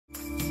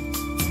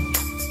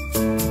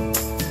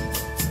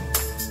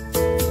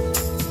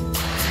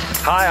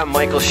Hi, I'm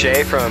Michael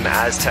Shea from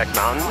Aspen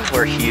Mountain.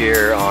 We're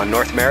here on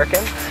North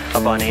American,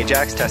 up on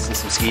Ajax, testing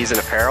some skis and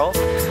apparel.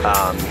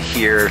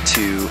 Here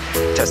to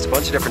test a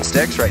bunch of different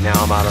sticks. Right now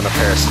I'm out on a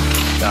pair of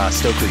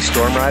Stockli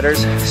Stormriders.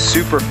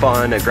 Super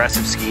fun,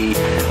 aggressive ski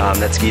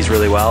that skis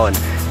really well and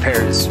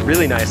pairs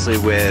really nicely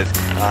with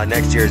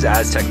next year's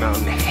Aspen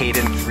Mountain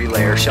Hayden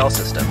 3-layer shell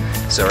system.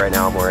 So right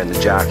now I'm wearing the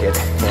jacket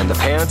and the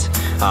pants.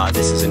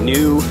 This is a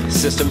new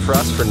system for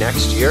us for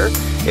next year.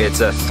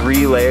 It's a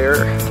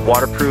 3-layer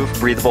waterproof,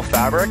 breathable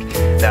fabric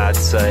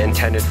that's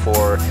intended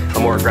for a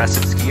more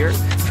aggressive skier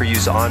for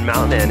use on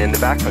mountain and in the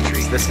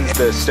backcountry. This is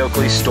the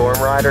Stockli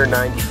Stormrider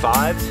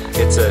 95.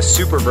 It's a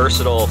super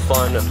versatile,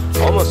 fun,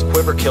 almost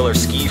quiver killer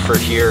ski for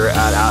here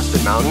at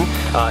Aspen Mountain.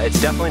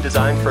 It's definitely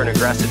designed for an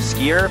aggressive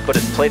skier, but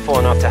it's playful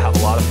enough to have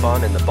a lot of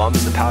fun in the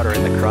bumps, the powder,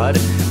 and the crud.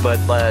 But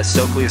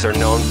Stocklis are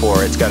known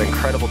for it's got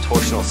incredible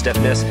torsional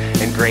stiffness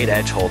and great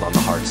edge hold on the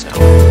hard snow.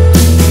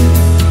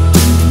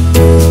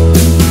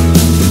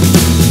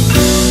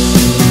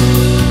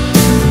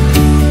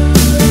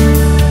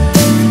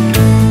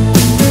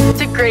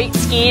 Great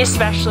ski,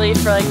 especially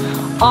for like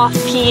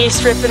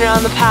off-piste, ripping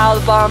around the paddle,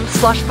 the bumps,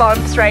 slush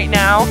bumps right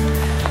now.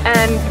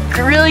 And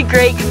really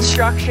great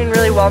construction,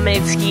 really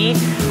well-made ski.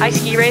 I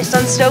ski raced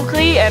on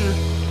Stockli and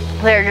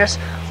they're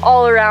just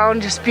all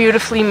around just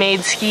beautifully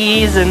made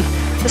skis, and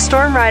the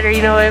Stormrider,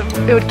 you know,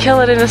 it would kill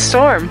it in a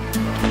storm.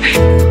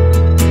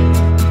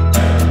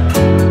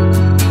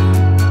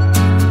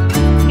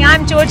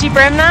 I'm Georgie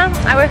Brimner.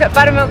 I work at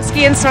Buttermilk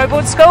Ski and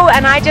Snowboard School,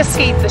 and I just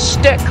skied the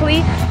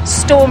Stockli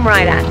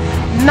Stormrider.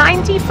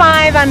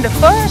 95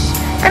 underfoot,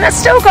 and it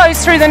still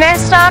goes through the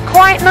Nesta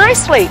quite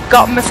nicely.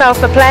 Got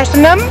myself a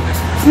platinum,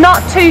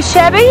 not too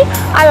shabby.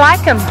 I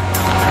like them.